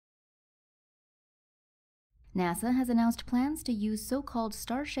NASA has announced plans to use so-called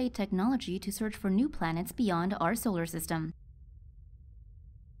starshade technology to search for new planets beyond our solar system.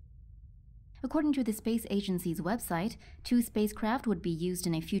 According to the space agency's website, 2 spacecraft would be used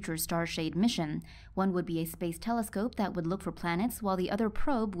in a future starshade mission. One would be a space telescope that would look for planets, while the other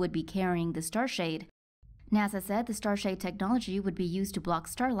probe would be carrying the starshade. NASA said the starshade technology would be used to block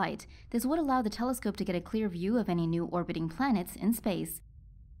starlight. This would allow the telescope to get a clear view of any new orbiting planets in space.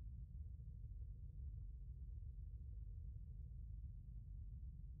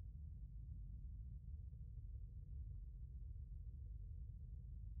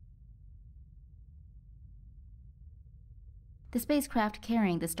 The spacecraft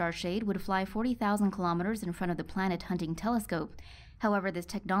carrying the starshade would fly 40,000 kilometers in front of the planet-hunting telescope. However, this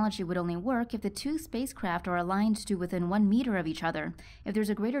technology would only work if the 2 spacecraft are aligned to within 1 meter of each other. If there's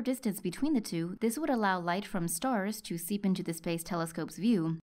a greater distance between the two, this would allow light from stars to seep into the space telescope's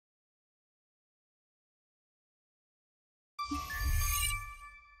view.